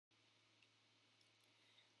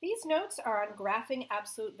These notes are on graphing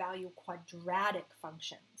absolute value quadratic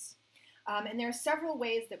functions. And there are several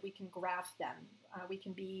ways that we can graph them. We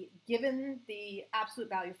can be given the absolute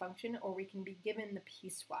value function, or we can be given the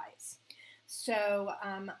piecewise. So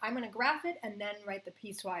I'm going to graph it and then write the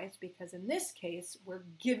piecewise, because in this case, we're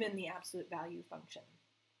given the absolute value function.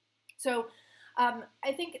 So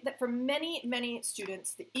I think that for many, many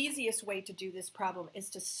students, the easiest way to do this problem is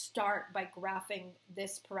to start by graphing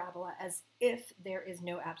this parabola as if there is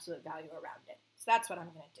no absolute value around it. So that's what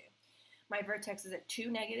I'm going to do. My vertex is at 2,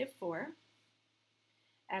 -4.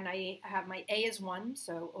 And I have my A is 1,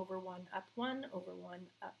 so over 1, up 1, over 1,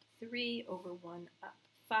 up 3, over 1, up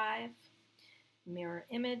 5. Mirror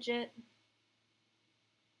image it.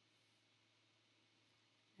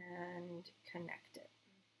 And connect it.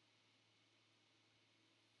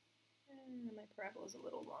 And my parabola is a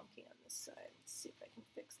little wonky on this side. Let's see if I can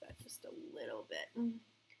fix that just a little bit.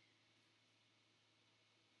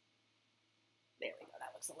 There we go,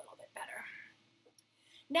 that looks a little bit better.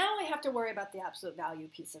 Now I have to worry about the absolute value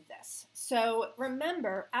piece of this. So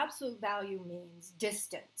remember, absolute value means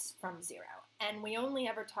distance from 0. And we only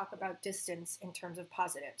ever talk about distance in terms of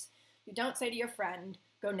positives. You don't say to your friend,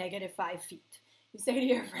 go -5 feet. You say to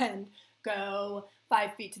your friend, go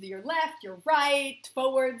 5 feet to your left, your right,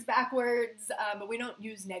 forwards, backwards, but we don't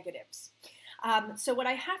use negatives. So what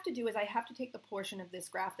I have to do is I have to take the portion of this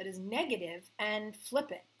graph that is negative and flip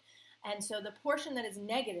it. And so the portion that is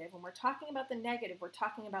negative, when we're talking about the negative, we're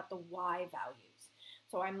talking about the y values.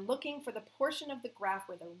 So I'm looking for the portion of the graph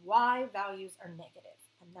where the y values are negative,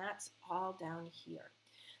 and that's all down here.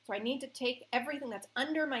 So I need to take everything that's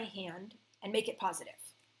under my hand and make it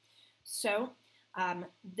positive. So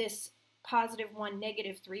this +1,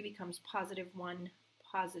 -3 becomes +1,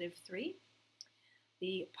 +3.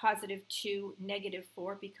 The +2,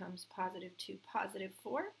 -4 becomes +2,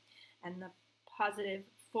 +4. And the +3,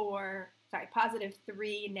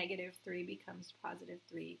 -3 becomes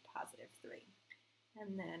 +3, +3.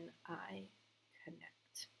 And then I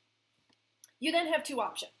connect. You then have two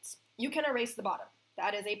options. You can erase the bottom.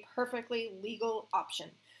 That is a perfectly legal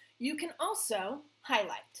option. You can also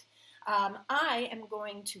highlight. I am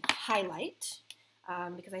going to highlight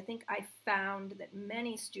because I think I found that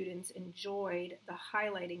many students enjoyed the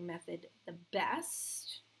highlighting method the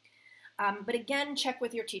best. But again, check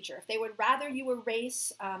with your teacher. If they would rather you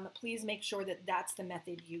erase, please make sure that that's the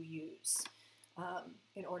method you use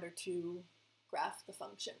in order to graph the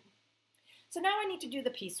function. So now I need to do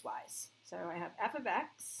the piecewise. So I have f of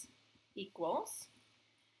x equals,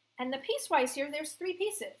 and the piecewise here, there's 3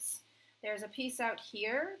 pieces. There's a piece out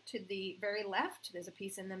here to the very left, there's a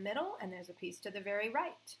piece in the middle, and there's a piece to the very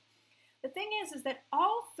right. The thing is that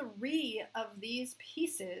all 3 of these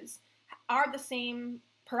pieces are the same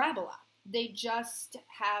parabola. They just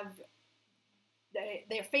have,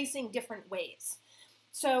 they're facing different ways.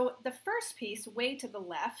 So the first piece, way to the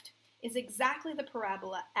left, is exactly the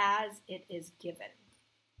parabola as it is given.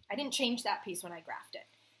 I didn't change that piece when I graphed it.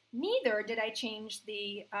 Neither did I change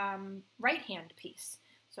the right-hand piece.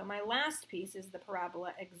 So my last piece is the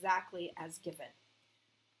parabola exactly as given.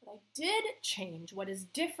 What I did change, what is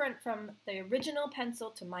different from the original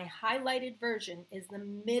pencil to my highlighted version, is the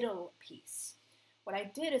middle piece. What I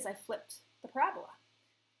did is I flipped the parabola.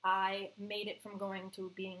 I made it from going to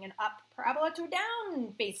being an up parabola to a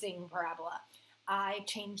down-facing parabola. I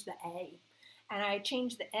changed the A. And I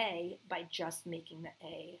changed the A by just making the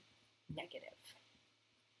A negative.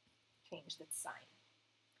 Change the sign.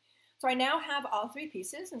 So I now have all 3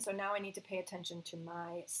 pieces, and so now I need to pay attention to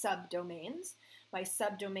my subdomains. My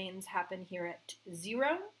subdomains happen here at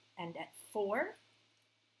 0 and at 4.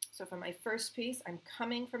 So for my first piece, I'm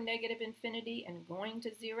coming from -infinity and going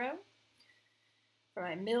to 0. For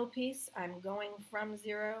my middle piece, I'm going from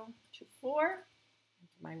 0 to 4. And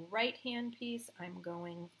for my right-hand piece, I'm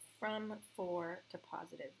going from 4 to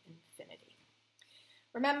 +infinity.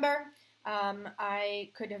 Remember,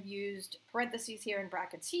 I could have used parentheses here and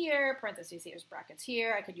brackets here, parentheses here, brackets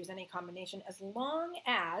here. I could use any combination as long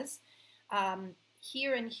as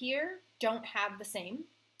here and here don't have the same.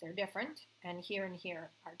 They're different, and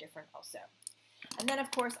here are different also. And then,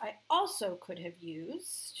 of course, I also could have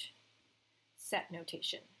used set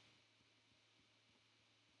notation.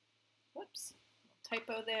 Whoops,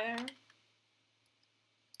 typo there.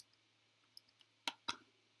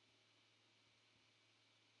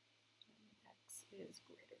 X is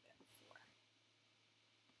greater than 4.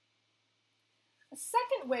 A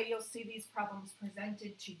second way you'll see these problems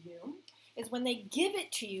presented to you is when they give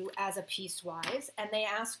it to you as a piecewise and they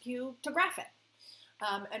ask you to graph it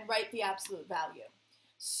and write the absolute value.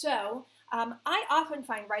 So I often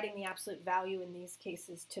find writing the absolute value in these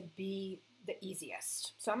cases to be the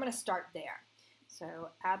easiest. So I'm going to start there. So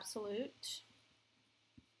absolute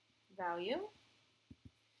value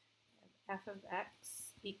of f of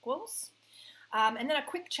x equals, and then a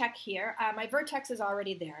quick check here. My vertex is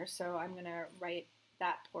already there, so I'm going to write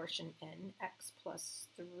that portion in, x plus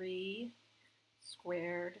 3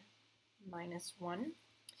 squared minus 1.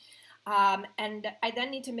 And I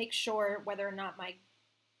then need to make sure whether or not my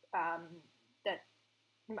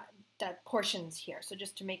that portion's here. So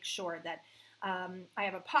just to make sure that I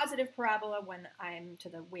have a positive parabola when I'm to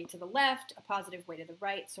the way to the left, a positive way to the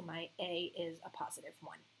right, so my a is a positive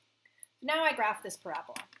 1. Now I graph this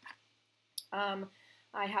parabola.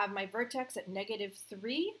 I have my vertex at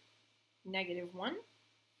 -3, -1.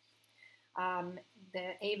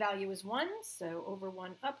 The a value is 1, so over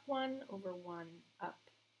 1 up 1, over 1 up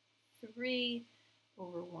 3,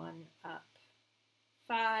 over 1 up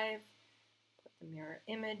 5. Put the mirror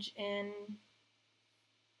image in.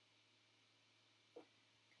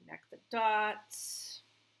 Connect the dots.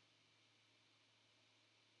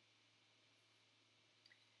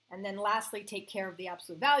 And then lastly, take care of the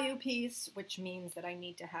absolute value piece, which means that I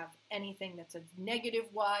need to have anything that's a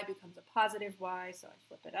negative y becomes a positive y, so I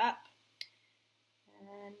flip it up.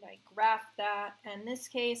 And I graph that. In this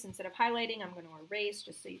case, instead of highlighting, I'm going to erase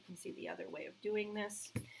just so you can see the other way of doing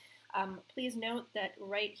this. Please note that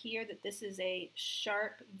right here that this is a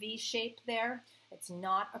sharp V shape there. It's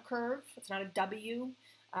not a curve. It's not a W.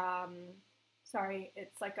 Sorry,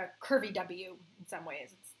 it's like a curvy W in some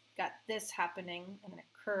ways. It's got this happening, and then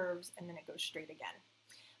it curves, and then it goes straight again.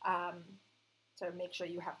 So make sure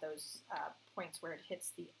you have those points where it hits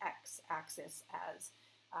the x-axis as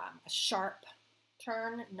a sharp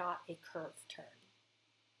turn, not a curved turn.